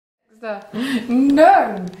Sister.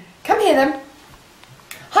 No! Come here then.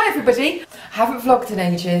 Hi everybody. I haven't vlogged in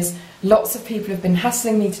ages. Lots of people have been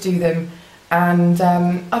hassling me to do them and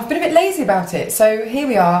I've been a bit lazy about it. So here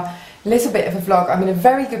we are, a little bit of a vlog. I'm in a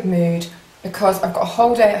very good mood because I've got a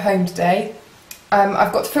whole day at home today.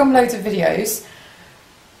 I've got to film loads of videos,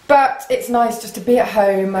 but it's nice just to be at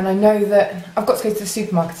home, and I know that I've got to go to the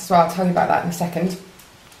supermarket as well. I'll tell you about that in a second.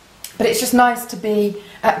 But it's just nice to be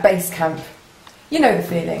at base camp. You know the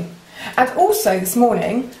feeling. And also this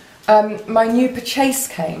morning, my new purchase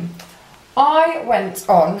came. I went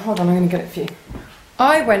on, hold on, I'm going to get it for you.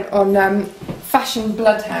 I went on Fashion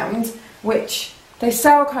Bloodhound, which they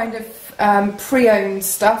sell kind of pre-owned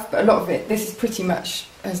stuff, but a lot of it, this is pretty much,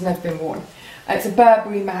 has never been worn. It's a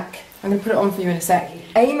Burberry Mac. I'm going to put it on for you in a sec.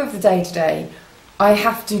 Aim of the day today, I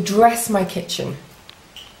have to dress my kitchen.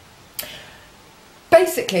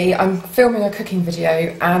 Basically, I'm filming a cooking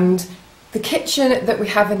video, and the kitchen that we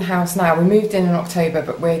have in the house now, we moved in October,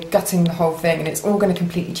 but we're gutting the whole thing and it's all going to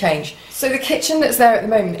completely change. So the kitchen that's there at the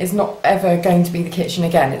moment is not ever going to be the kitchen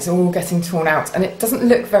again. It's all getting torn out and it doesn't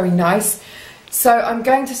look very nice. So I'm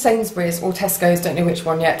going to Sainsbury's or Tesco's, don't know which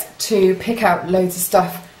one yet, to pick out loads of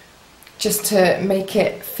stuff just to make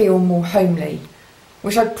it feel more homely.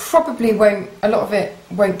 Which I probably won't, a lot of it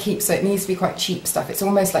won't keep, so it needs to be quite cheap stuff. It's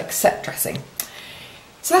almost like set dressing.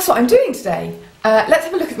 So that's what I'm doing today. Let's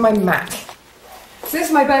have a look at my Mac. So this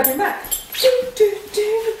is my Burberry Mac.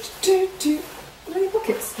 Bloody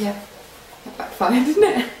pockets. Yeah, that backfired, didn't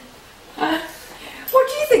it? What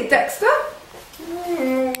do you think, Dexter?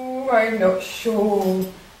 I'm not sure.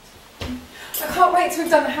 I can't wait till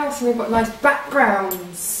we've done the house and we've got nice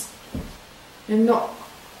backgrounds. And not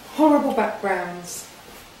horrible backgrounds.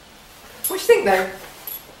 What do you think though?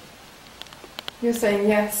 You're saying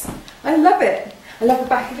yes. I love it. I love the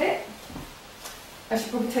back of it. I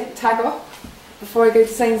should probably take the tag off before I go to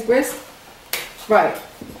Sainsbury's. Right,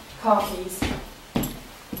 car keys.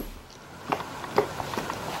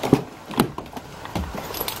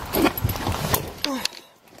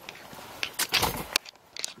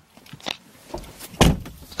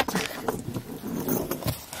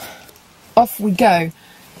 Off we go.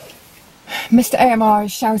 Mr. AMR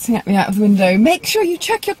is shouting at me out of the window, make sure you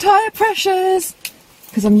check your tyre pressures!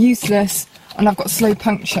 Because I'm useless and I've got slow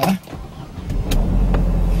puncture.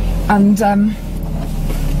 And I'm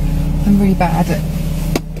really bad at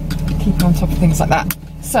keeping on top of things like that.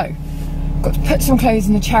 So, I've got to put some clothes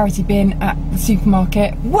in the charity bin at the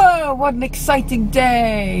supermarket. Whoa, what an exciting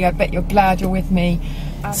day! I bet you're glad you're with me.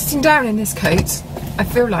 Sitting down in this coat, I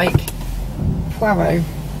feel like Poirot.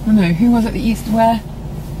 I don't know, who was it that used to wear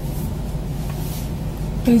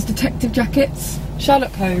those detective jackets?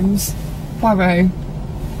 Sherlock Holmes, Poirot,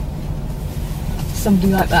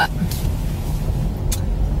 somebody like that.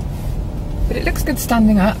 But it looks good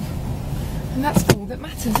standing up, and that's all that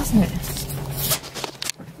matters, isn't it?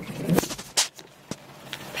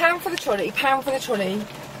 Pound for the trolley, pound for the trolley.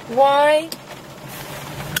 Why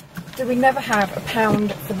do we never have a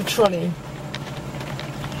pound for the trolley?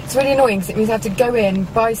 It's really annoying because it means I have to go in,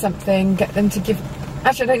 buy something, get them to give...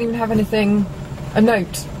 Actually, I don't even have anything, a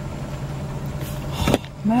note. Oh,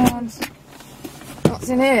 man. What's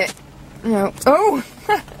in it? No. Oh!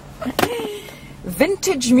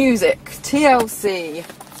 Vintage music, TLC,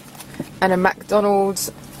 and a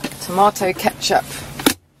McDonald's tomato ketchup.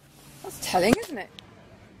 That's telling, isn't it?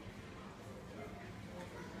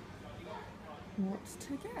 What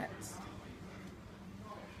to get?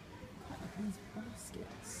 These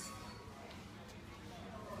baskets.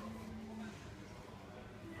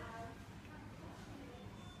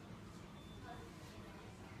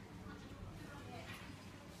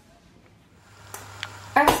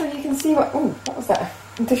 And so you can see what, oh, what was that?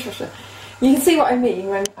 A dishwasher. You can see what I mean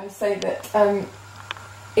when I say that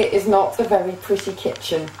it is not a very pretty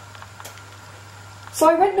kitchen. So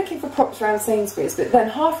I went looking for props around Sainsbury's, but then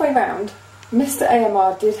halfway round, Mr.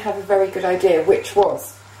 AMR did have a very good idea, which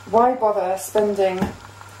was, why bother spending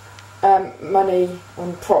money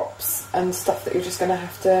on props and stuff that you're just going to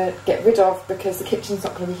have to get rid of because the kitchen's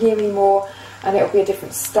not going to be here anymore and it'll be a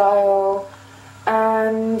different style.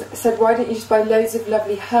 And said, why don't you just buy loads of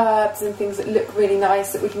lovely herbs and things that look really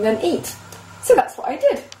nice that we can then eat? So that's what I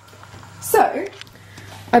did. So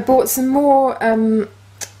I bought some more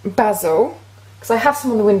basil, because I have some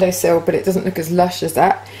on the windowsill but it doesn't look as lush as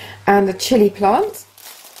that, and a chilli plant.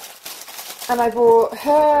 And I bought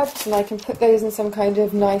herbs, and I can put those in some kind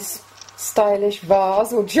of nice stylish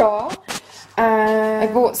vase or jar. And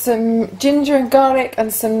I bought some ginger and garlic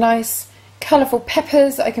and some nice colourful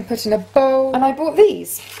peppers that I can put in a bowl. And I bought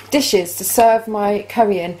these dishes to serve my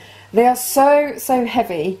curry in. They are so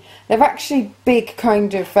heavy. They're actually big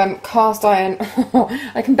kind of cast iron,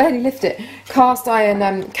 I can barely lift it, cast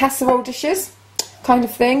iron casserole dishes kind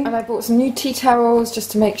of thing. And I bought some new tea towels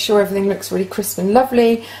just to make sure everything looks really crisp and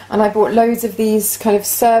lovely. And I bought loads of these kind of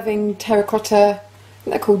serving terracotta, I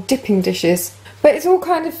think they're called dipping dishes. But it's all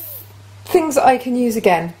kind of things that I can use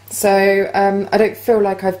again. So I don't feel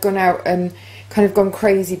like I've gone out and kind of gone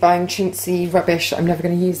crazy buying chintzy rubbish I'm never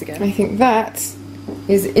going to use again. I think that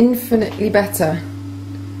is infinitely better,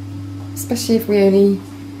 especially if we only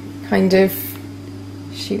kind of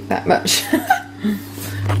shoot that much.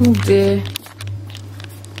 Oh dear.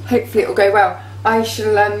 Hopefully it'll go well. I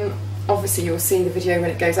shall, obviously you'll see the video when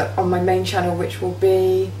it goes up on my main channel, which will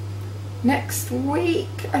be next week,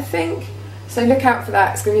 I think. So look out for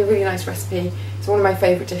that. It's going to be a really nice recipe. It's one of my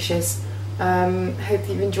favourite dishes. Hope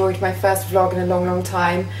you've enjoyed my first vlog in a long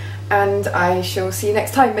time, and I shall see you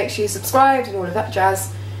next time. Make sure you subscribe and all of that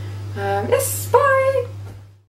jazz. Yes, bye!